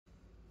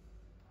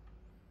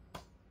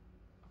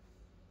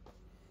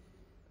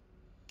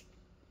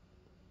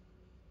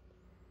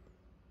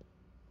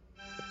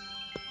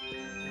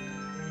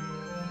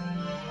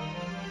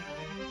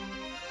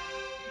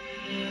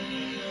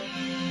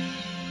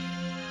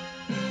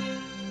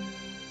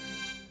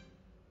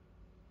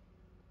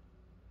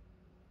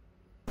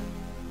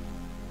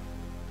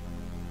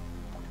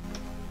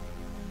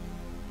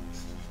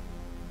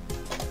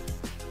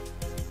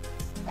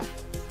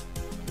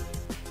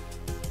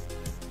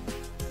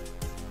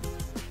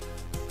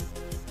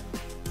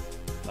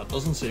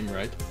doesn't seem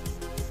right.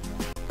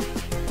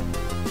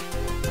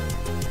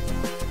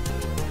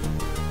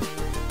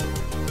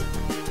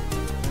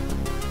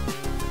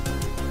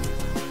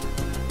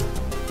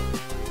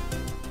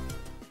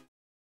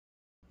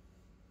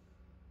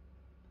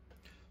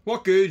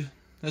 What good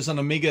is an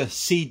Amiga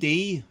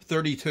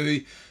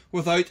CD32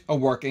 without a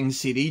working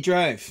CD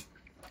drive?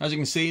 As you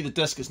can see, the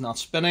disc is not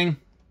spinning.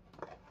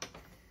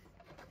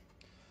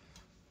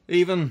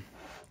 Even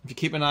if you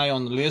keep an eye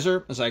on the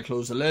laser as I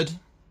close the lid,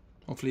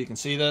 hopefully you can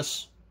see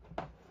this.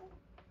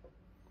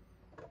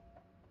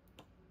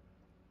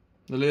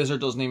 The laser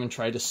doesn't even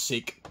try to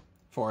seek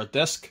for a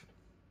disc.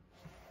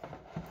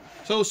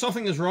 So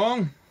something is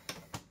wrong.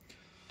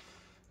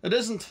 It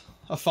isn't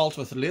a fault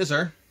with the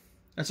laser,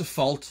 it's a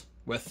fault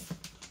with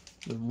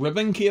the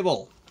ribbon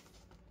cable.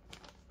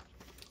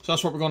 So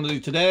that's what we're going to do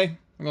today.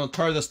 We're going to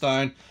tear this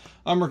down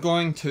and we're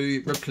going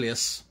to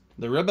replace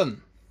the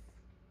ribbon.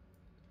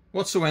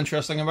 What's so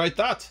interesting about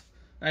that?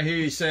 I hear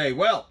you say,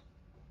 well,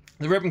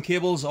 the ribbon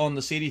cables on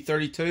the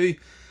CD32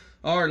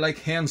 are like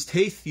hen's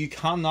teeth. You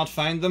cannot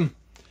find them.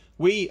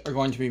 We are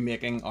going to be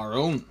making our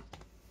own.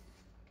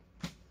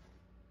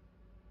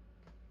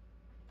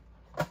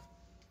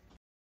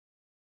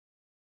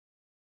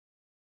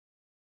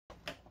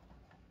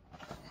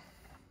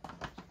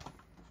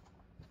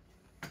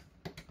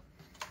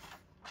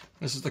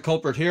 This is the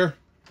culprit here.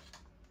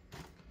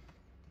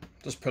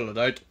 Just pull it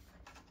out,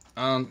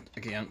 and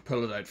again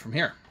pull it out from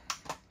here.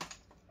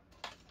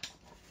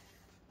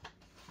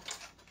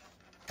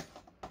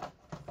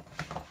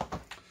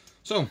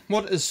 So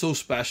what is so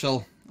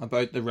special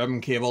about the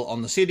ribbon cable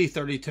on the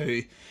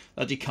CD32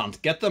 that you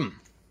can't get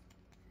them?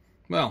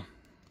 Well,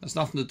 it's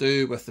nothing to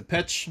do with the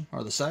pitch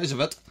or the size of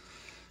it.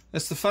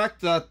 It's the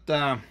fact that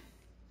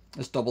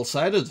it's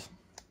double-sided.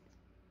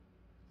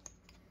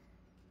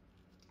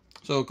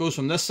 So it goes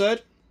from this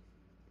side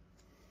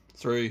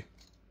through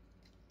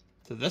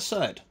to this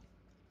side.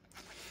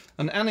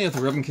 And any of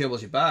the ribbon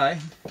cables you buy,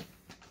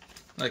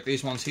 like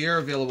these ones here,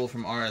 available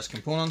from RS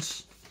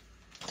Components,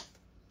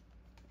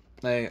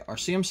 they are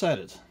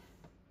same-sided.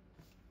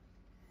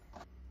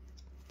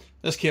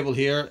 This cable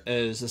here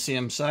is the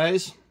same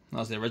size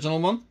as the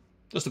original one,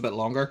 just a bit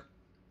longer.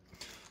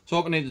 So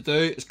what we need to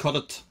do is cut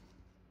it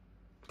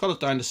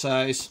down to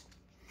size,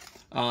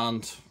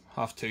 and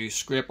have to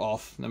scrape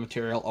off the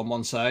material on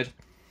one side,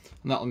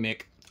 and that will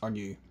make our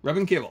new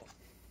ribbon cable.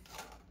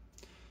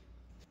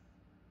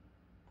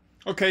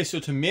 Okay, so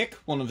to make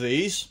one of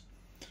these,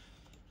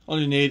 all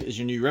you need is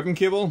your new ribbon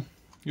cable,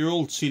 your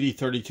old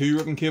CD32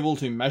 ribbon cable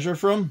to measure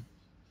from,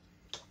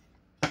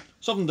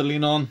 something to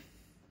lean on,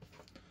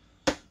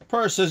 a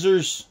pair of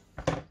scissors,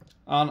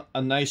 and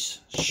a nice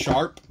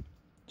sharp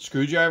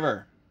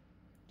screwdriver.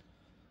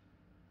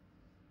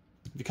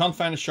 If you can't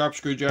find a sharp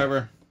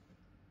screwdriver,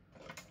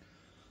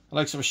 the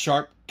likes of a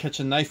sharp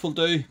kitchen knife will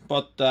do,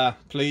 but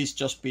please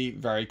just be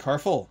very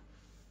careful.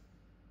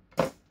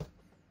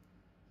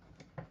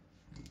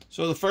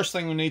 So the first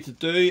thing we need to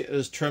do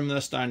is trim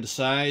this down to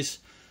size.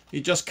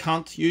 You just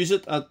can't use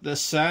it at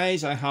this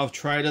size. I have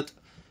tried it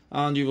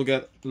and you will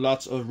get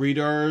lots of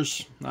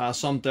readers.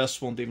 Some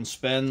discs won't even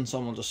spin,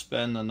 some will just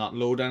spin and not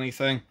load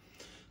anything.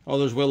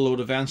 Others will load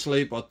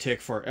eventually but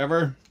take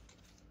forever.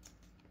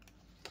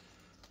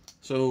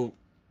 So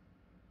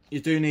you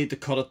do need to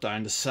cut it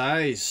down to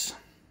size.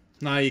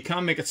 Now you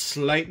can make it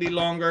slightly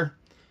longer.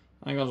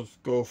 I'm going to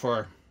go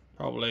for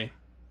probably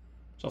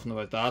something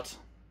about that.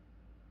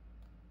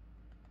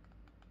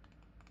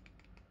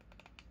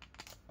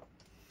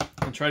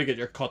 And try to get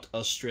your cut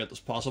as straight as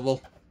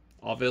possible,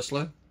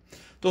 obviously.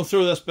 Don't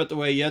throw this bit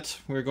away yet,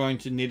 we're going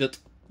to need it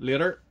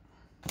later.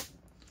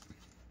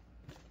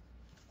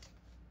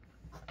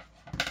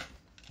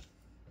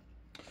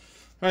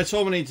 Right, so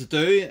all we need to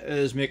do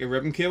is make a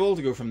ribbon cable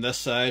to go from this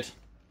side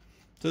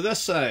to this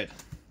side.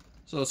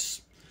 So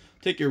let's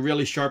take your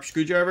really sharp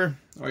screwdriver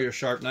or your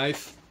sharp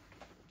knife,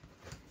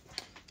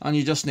 and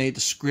you just need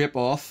to scrape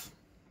off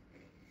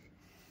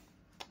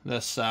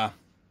this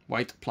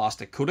white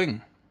plastic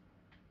coating.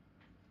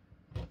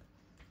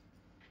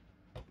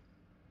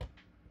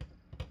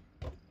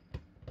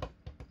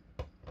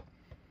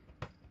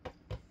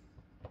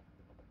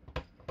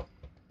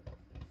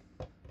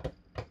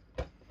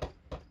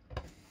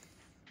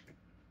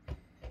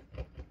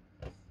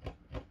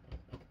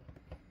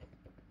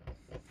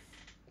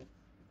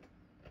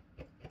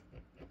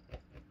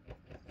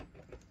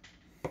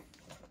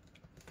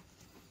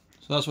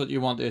 So that's what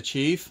you want to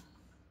achieve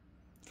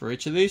for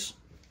each of these.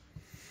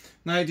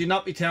 Now do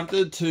not be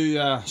tempted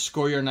to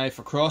score your knife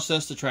across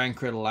this to try and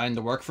create a line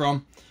to work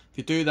from. If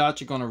you do that,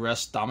 you're going to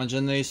risk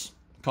damaging these,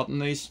 cutting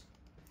these.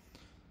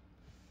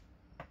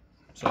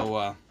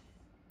 So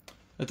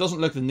it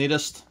doesn't look the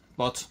neatest,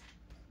 but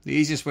the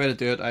easiest way to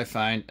do it, I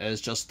find, is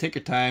just take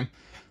your time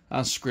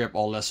and scrape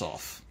all this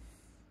off.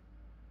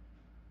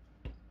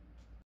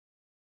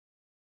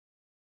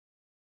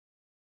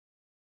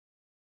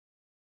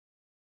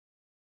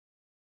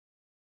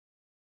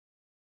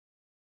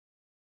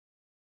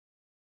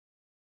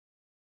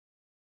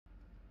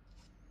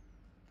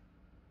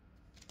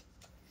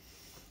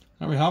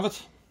 There we have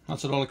it.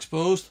 That's it all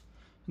exposed.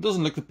 It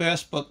doesn't look the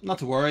best, but not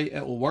to worry,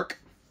 it will work.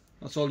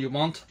 That's all you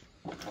want.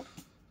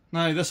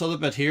 Now this other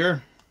bit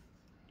here,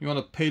 you want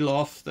to peel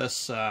off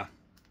this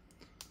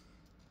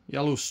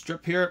yellow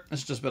strip here.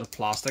 It's just a bit of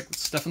plastic that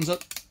stiffens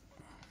it.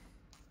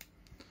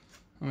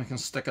 And we can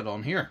stick it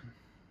on here.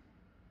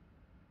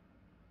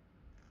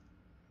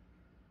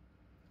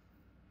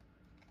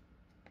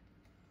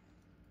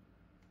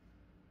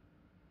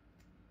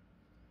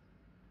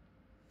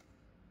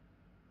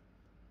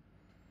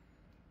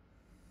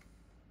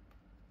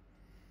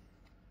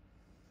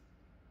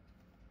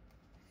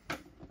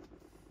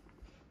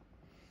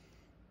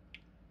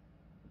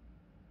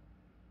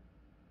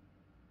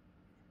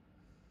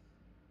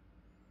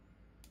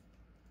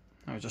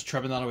 I was just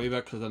trimming that a wee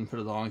bit because I didn't put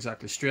it on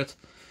exactly straight.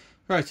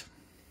 Right,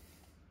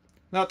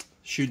 that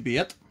should be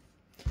it.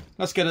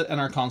 Let's get it in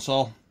our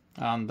console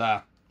and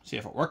see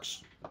if it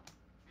works.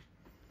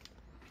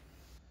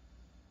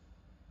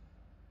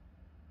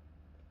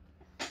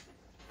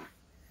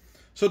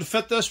 So to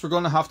fit this, we're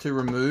going to have to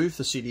remove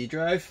the CD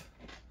drive.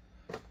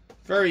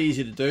 Very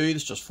easy to do,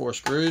 it's just 4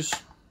 screws.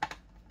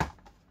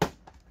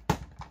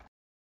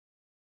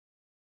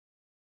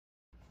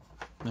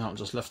 Now I'll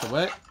just lift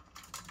away.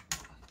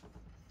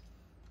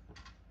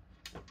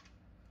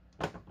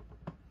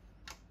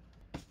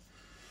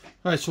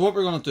 Right, so what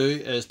we're going to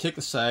do is take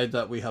the side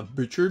that we have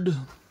butchered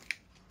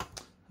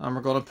and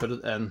we're going to put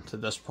it into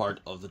this part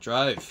of the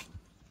drive.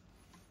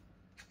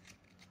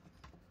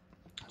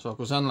 So it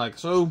goes in like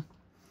so,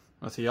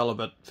 with the yellow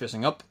bit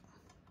facing up.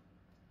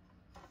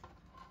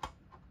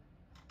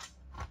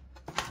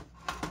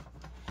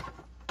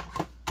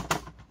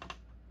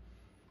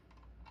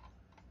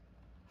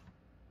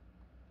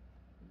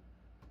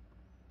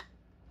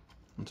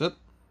 That's it.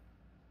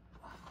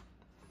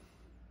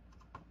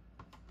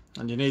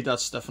 And you need that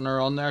stiffener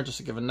on there just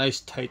to give a nice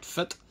tight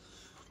fit.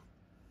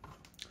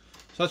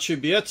 So that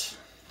should be it.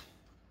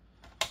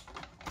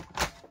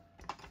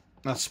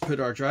 Let's put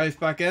our drive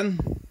back in.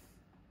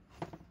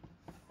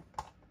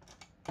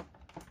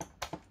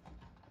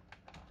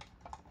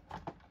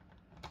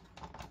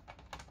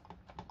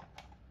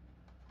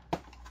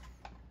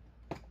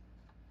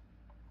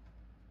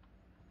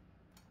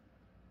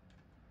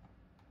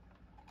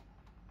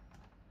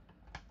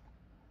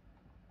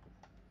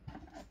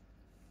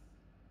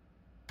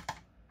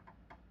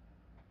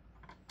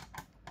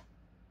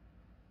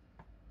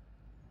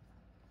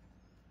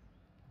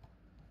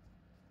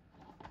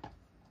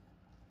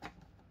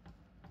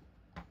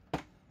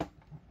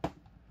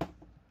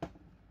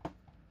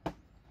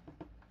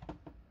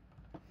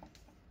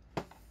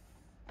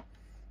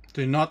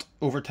 Do not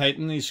over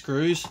tighten these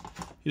screws.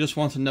 You just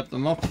want to nip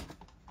them up.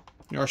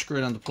 You are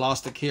screwing into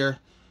plastic here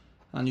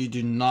and you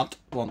do not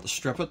want to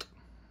strip it.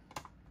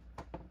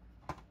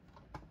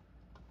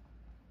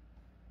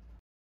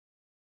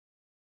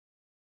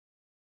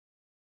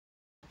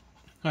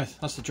 Right,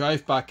 that's the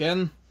drive back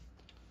in.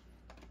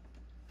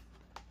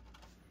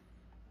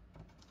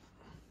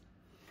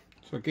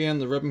 So again,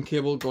 the ribbon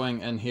cable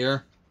going in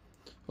here.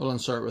 We'll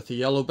insert with the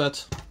yellow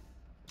bit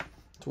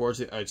towards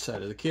the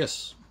outside of the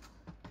case.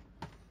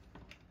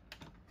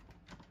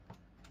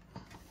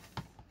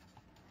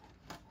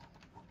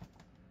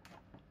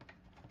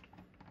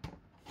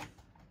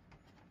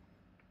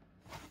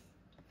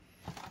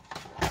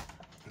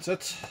 That's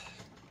it.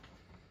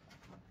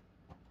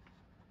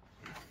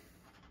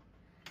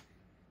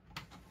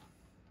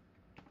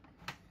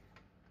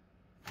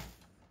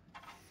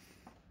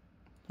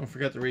 Don't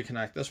forget to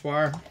reconnect this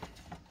wire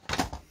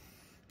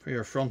for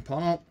your front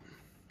panel.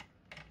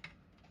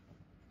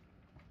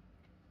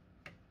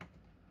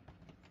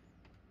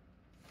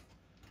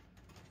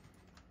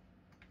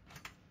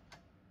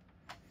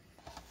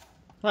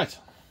 Right.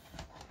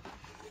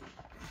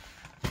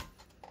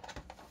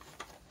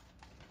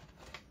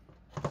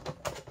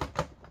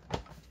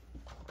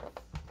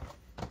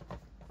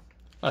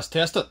 Let's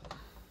test it.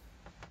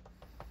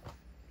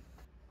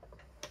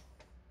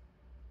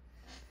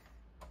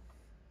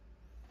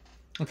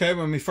 Okay,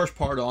 when we first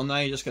power it on now,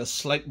 you just get a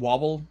slight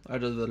wobble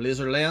out of the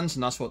laser lens,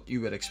 and that's what you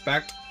would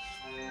expect.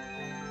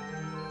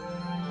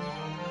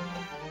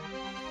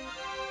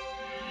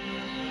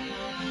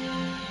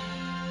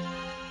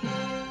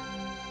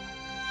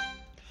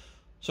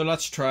 So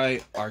let's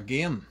try our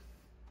game.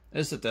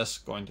 Is the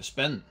disc going to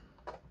spin?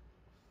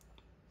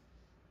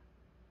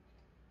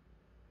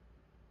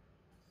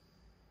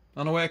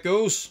 And away it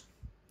goes.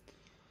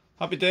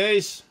 Happy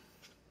days.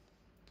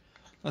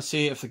 Let's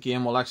see if the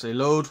game will actually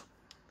load.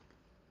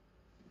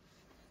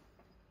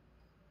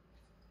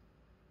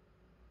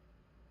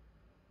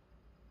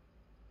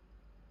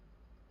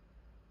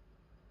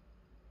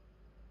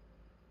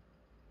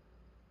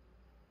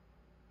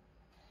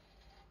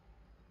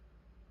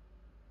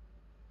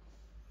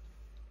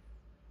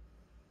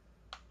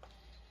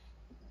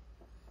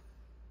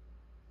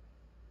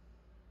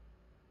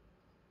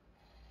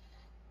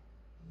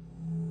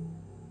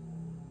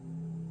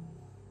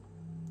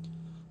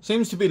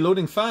 Seems to be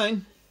loading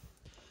fine.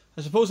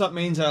 I suppose that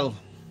means I'll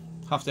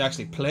have to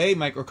actually play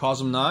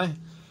Microcosm now.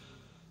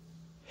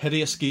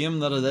 Hideous game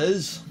that it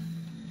is.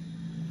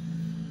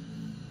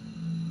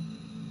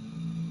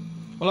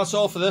 Well, that's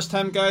all for this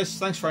time, guys.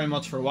 Thanks very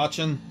much for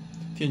watching.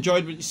 If you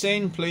enjoyed what you've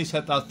seen, please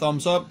hit that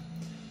thumbs up.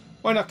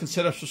 Why not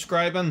consider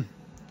subscribing?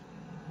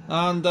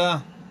 And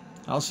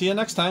I'll see you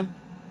next time.